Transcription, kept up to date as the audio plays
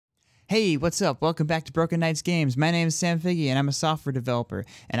Hey, what's up? Welcome back to Broken Knights Games. My name is Sam Figgy and I'm a software developer,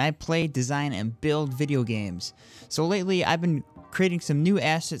 and I play, design, and build video games. So lately, I've been creating some new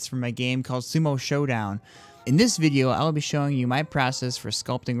assets for my game called Sumo Showdown. In this video, I'll be showing you my process for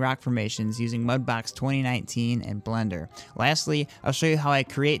sculpting rock formations using Mudbox 2019 and Blender. Lastly, I'll show you how I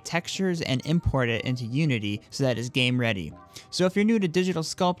create textures and import it into Unity so that it's game ready. So if you're new to digital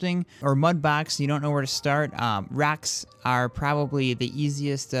sculpting or Mudbox and you don't know where to start, rocks are probably the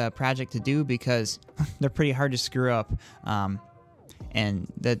easiest project to do because they're pretty hard to screw up. I'll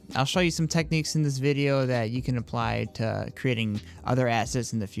show you some techniques in this video that you can apply to creating other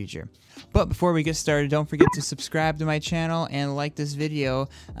assets in the future. But before we get started, don't forget to subscribe to my channel and like this video,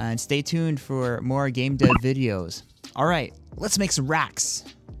 and stay tuned for more game dev videos. Alright, let's make some rocks.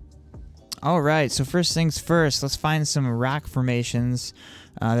 Alright, so first things first, let's find some rock formations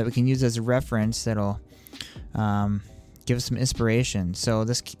that we can use as a reference that'll give us some inspiration. So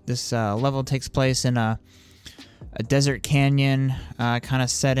this level takes place in a desert canyon kind of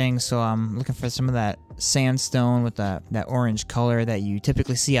setting, so I'm looking for some of that sandstone with that orange color that you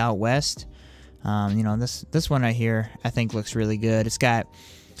typically see out west. You know, this one right here I think looks really good. It's got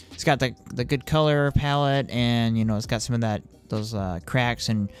the good color palette, and you know, it's got some of those cracks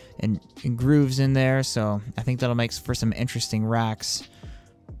and grooves in there, so I think that'll make for some interesting rocks.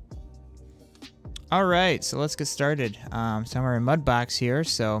 Alright, so let's get started. So we're in Mudbox here,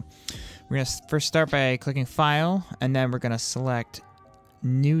 so we're going to first start by clicking File, and then we're going to select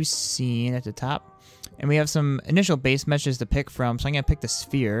New Scene at the top. And we have some initial base meshes to pick from, so I'm going to pick the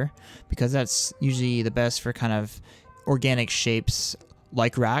sphere, because that's usually the best for kind of organic shapes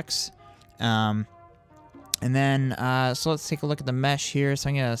like rocks. And then, so let's take a look at the mesh here. So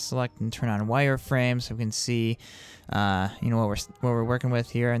I'm going to select and turn on wireframe so we can see, you know, what we're working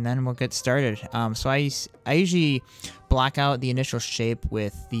with here, and then we'll get started. So I usually block out the initial shape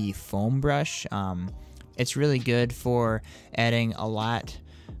with the foam brush. It's really good for adding a lot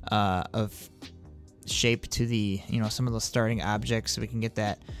of shape to the, you know, some of those starting objects, so we can get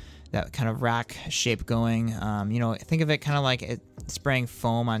that kind of rock shape going. You know, think of it kind of like spraying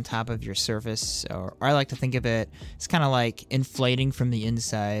foam on top of your surface, or I like to think of it, it's kind of like inflating from the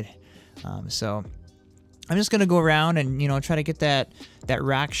inside. So I'm just gonna go around and, you know, try to get that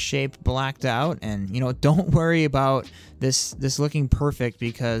rock shape blocked out, and you know, don't worry about this looking perfect,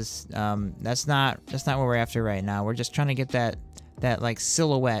 because that's not what we're after right now. We're just trying to get that like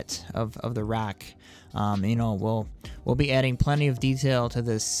silhouette of the rock. You know, we'll be adding plenty of detail to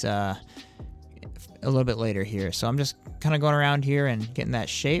this a little bit later here. So I'm just kind of going around here and getting that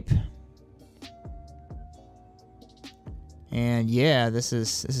shape. And yeah, this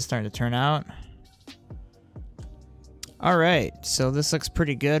is starting to turn out. All right, so this looks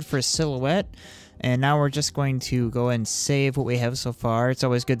pretty good for a silhouette. And now we're just going to go and save what we have so far. It's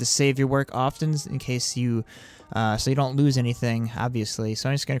always good to save your work often in case you, so you don't lose anything, obviously. So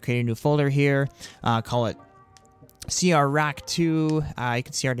I'm just going to create a new folder here, call it CR Rock 2. You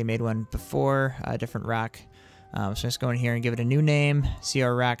can see I already made one before, a different rock. So just go in here and give it a new name,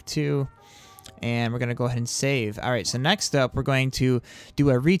 CR Rock 2. And we're going to go ahead and save. All right, so next up, we're going to do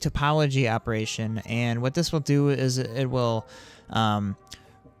a re-topology operation. And what this will do is it will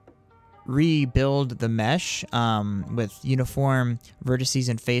rebuild the mesh with uniform vertices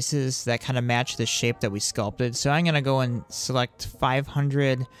and faces that kind of match the shape that we sculpted. So I'm going to go and select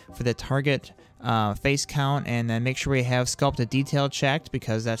 500 for the target face count, and then make sure we have sculpted detail checked,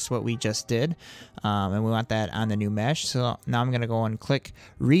 because that's what we just did, and we want that on the new mesh. So now I'm going to go and click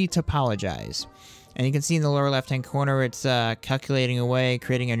re-topologize, and you can see in the lower left hand corner it's calculating away,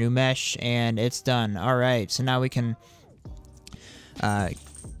 creating a new mesh, and it's done. Alright, so now we can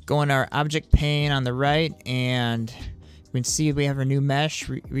go in our object pane on the right, and we can see we have our new mesh,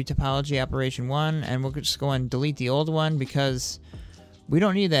 re-topology operation 1, and we'll just go and delete the old one because we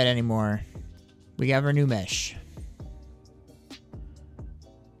don't need that anymore. We have our new mesh.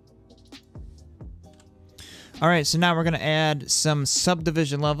 Alright, so now we're going to add some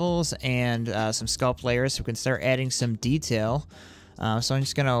subdivision levels and some sculpt layers so we can start adding some detail. So I'm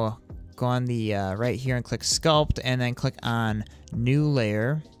just going to go on the right here and click Sculpt, and then click on New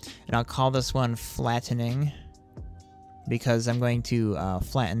Layer. And I'll call this one Flattening, because I'm going to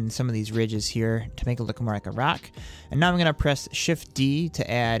flatten some of these ridges here to make it look more like a rock. And now I'm going to press Shift D to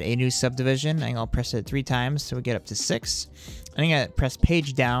add a new subdivision, and I'll press it 3 times so we get up to 6. I'm going to press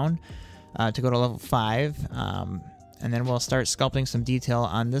Page Down to go to level 5, and then we'll start sculpting some detail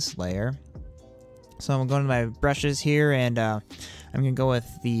on this layer. So I'm going to my brushes here, and I'm going to go with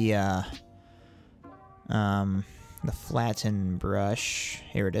the flatten brush.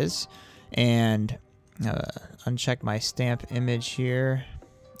 Here it is. And uncheck my stamp image here,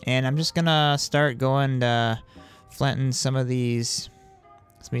 And I'm just gonna start going to flatten some of these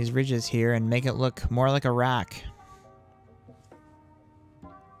ridges here and make it look more like a rack.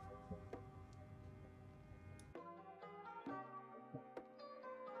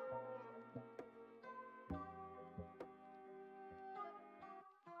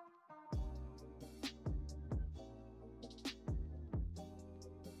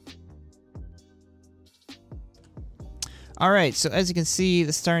 Alright, so as you can see,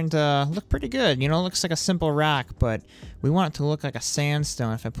 it's starting to look pretty good. You know, it looks like a simple rock, but we want it to look like a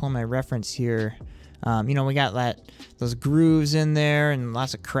sandstone. If I pull my reference here, you know, we got those grooves in there and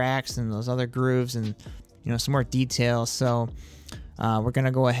lots of cracks and those other grooves and, you know, some more detail. So we're going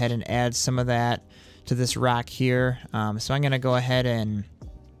to go ahead and add some of that to this rock here. So I'm going to go ahead and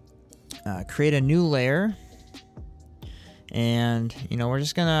create a new layer. And, you know, we're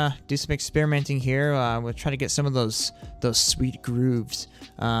just gonna do some experimenting here. We'll try to get some of those sweet grooves.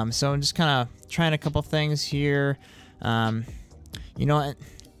 So I'm just kind of trying a couple things here. You know,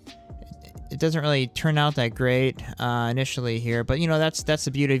 it doesn't really turn out that great initially here, but you know, that's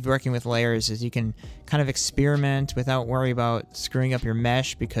the beauty of working with layers, is you can kind of experiment without worry about screwing up your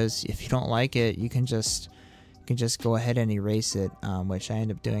mesh, because if you don't like it, you can just go ahead and erase it, which I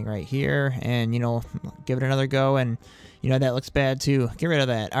end up doing right here, and you know, give it another go, and you know, that looks bad too. Get rid of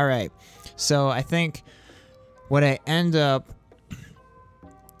that. All right. So I think what I end up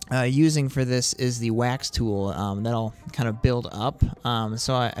using for this is the wax tool. That'll kind of build up.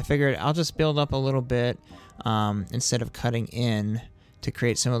 So I figured I'll just build up a little bit instead of cutting in to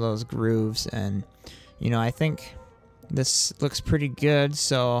create some of those grooves. And you know, I think this looks pretty good.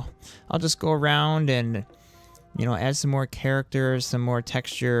 So I'll just go around and, you know, add some more characters, some more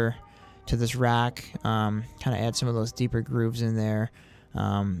texture to this rock, kind of add some of those deeper grooves in there,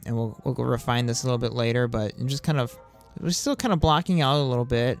 and we'll go refine this a little bit later. But I'm just we're still kind of blocking out a little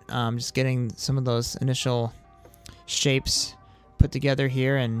bit, just getting some of those initial shapes put together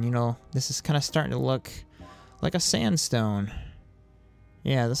here, and you know, this is kind of starting to look like a sandstone.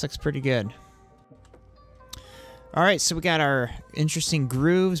 Yeah, this looks pretty good. All right, so we got our interesting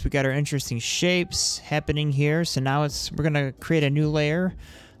grooves, we got our interesting shapes happening here. So now we're gonna create a new layer.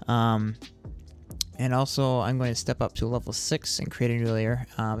 And also I'm going to step up to level 6 and create a new layer.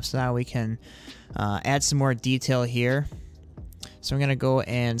 So now we can add some more detail here. So I'm going to go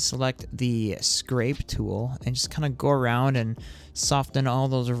and select the scrape tool and just kind of go around and soften all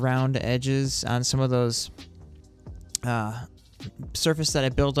those round edges on some of those surface that I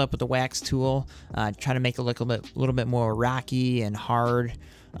built up with the wax tool. Try to make it look a little bit more rocky and hard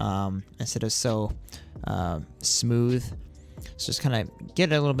instead of so smooth. So just kind of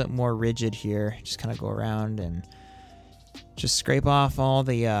get it a little bit more rigid here. Just kind of go around and just scrape off all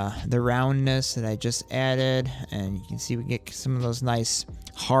the roundness that I just added, and you can see we get some of those nice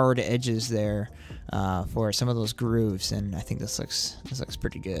hard edges there for some of those grooves. And I think this looks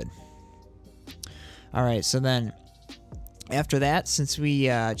pretty good. All right, so then after that, since we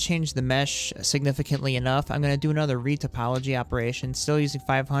changed the mesh significantly enough, I'm going to do another re-topology operation. Still using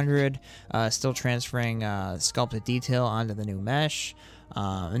 500, still transferring sculpted detail onto the new mesh.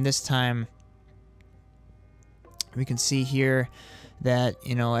 And this time, we can see here that,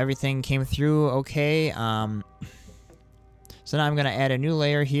 you know, everything came through okay. So now I'm going to add a new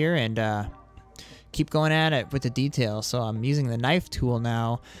layer here and keep going at it with the detail. So I'm using the knife tool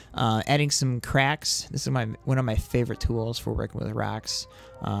now, adding some cracks. This is one of my favorite tools for working with rocks.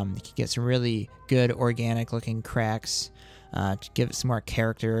 You can get some really good organic looking cracks to give it some more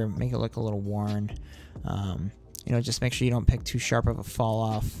character, make it look a little worn. You know, just make sure you don't pick too sharp of a fall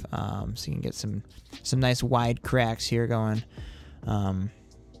off, so you can get some nice wide cracks here going. Yeah,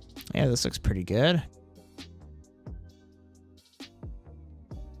 this looks pretty good.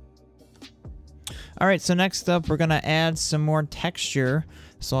 Alright, so next up we're going to add some more texture.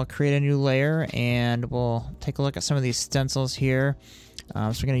 So I'll create a new layer and we'll take a look at some of these stencils here. So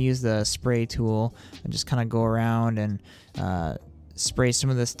we're going to use the spray tool and just kind of go around and spray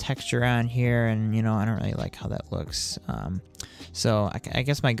some of this texture on here. And, you know, I don't really like how that looks. So I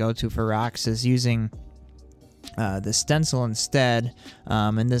guess my go-to for rocks is using the stencil instead.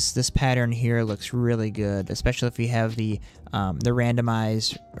 And this pattern here looks really good, especially if you have the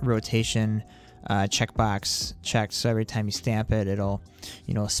randomized rotation checkbox checked, so every time you stamp it, it'll,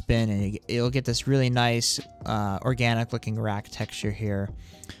 you know, spin and it'll get this really nice organic looking rock texture here.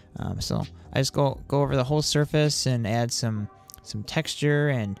 So I just go over the whole surface and add some texture,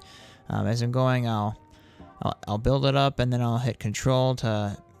 and as I'm going, I'll build it up, and then I'll hit Control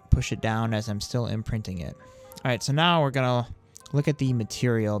to push it down as I'm still imprinting it. All right, so now we're gonna look at the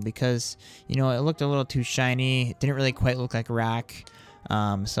material, because, you know, it looked a little too shiny. It didn't really quite look like rock.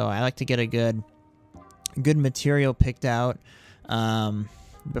 So I like to get a good material picked out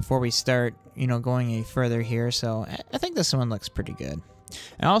before we start, going any further here. So I think this one looks pretty good.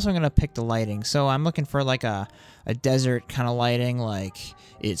 And also I'm going to pick the lighting. So I'm looking for like a desert kind of lighting, like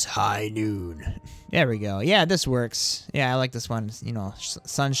it's high noon. There we go. Yeah, this works. Yeah, I like this one.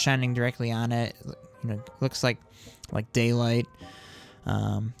 Sun's shining directly on it. Looks like daylight.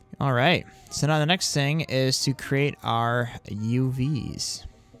 All right. So now the next thing is to create our UVs.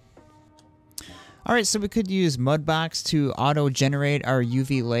 All right, so we could use Mudbox to auto-generate our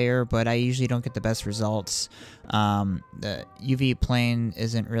UV layer, but I usually don't get the best results. The UV plane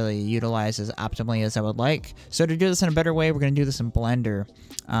isn't really utilized as optimally as I would like. So to do this in a better way, we're going to do this in Blender.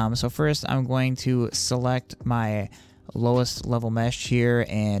 So first, I'm going to select my lowest level mesh here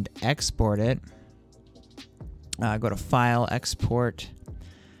and export it. Go to File, Export.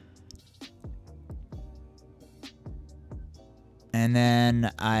 And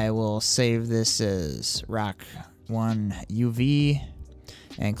then I will save this as Rock 1 UV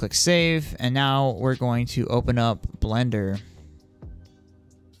and click Save. And now we're going to open up Blender.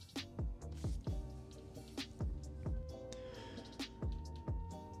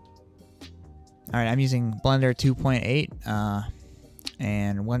 All right, I'm using Blender 2.8.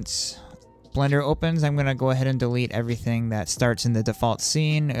 And once Blender opens, I'm going to go ahead and delete everything that starts in the default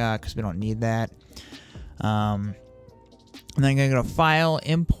scene because we don't need that. And then I'm going to go to File,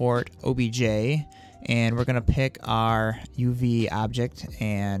 Import, OBJ, and we're going to pick our UV object,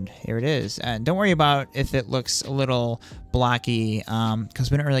 and here it is. And don't worry about if it looks a little blocky,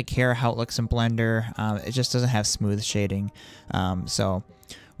 because we don't really care how it looks in Blender. It just doesn't have smooth shading. So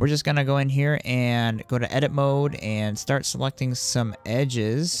we're just going to go in here and go to Edit Mode and start selecting some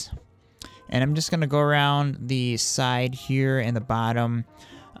edges. And I'm just going to go around the side here and the bottom.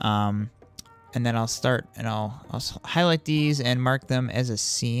 And then I'll start and I'll highlight these and mark them as a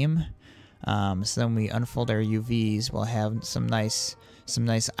seam. So then we unfold our UVs, we'll have some nice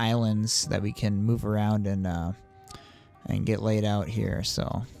islands that we can move around and get laid out here.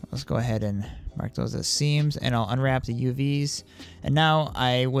 So let's go ahead and mark those as seams, and I'll unwrap the UVs. And now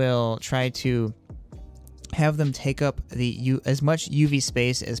I will try to have them take up as much UV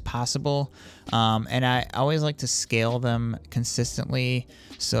space as possible, and I always like to scale them consistently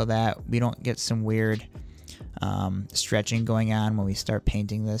so that we don't get some weird stretching going on when we start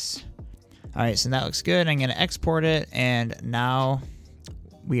painting this. All right, so that looks good. I'm going to export it, and now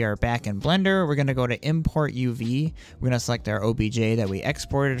we are back in Blender. We're going to go to Import UV. We're going to select our OBJ that we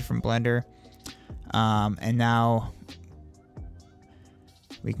exported from Blender, and now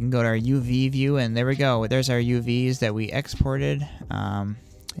we can go to our UV view, and there we go. There's our UVs that we exported.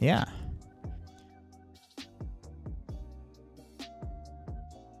 Yeah.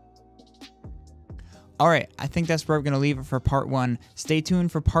 All right, I think that's where we're going to leave it for part 1. Stay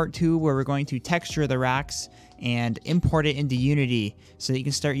tuned for part 2, where we're going to texture the rocks and import it into Unity so that you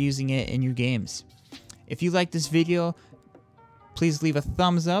can start using it in your games. If you like this video, please leave a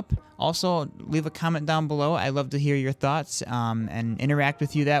thumbs up. Also, leave a comment down below. I love to hear your thoughts and interact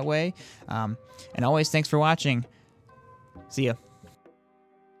with you that way. And always, thanks for watching. See ya.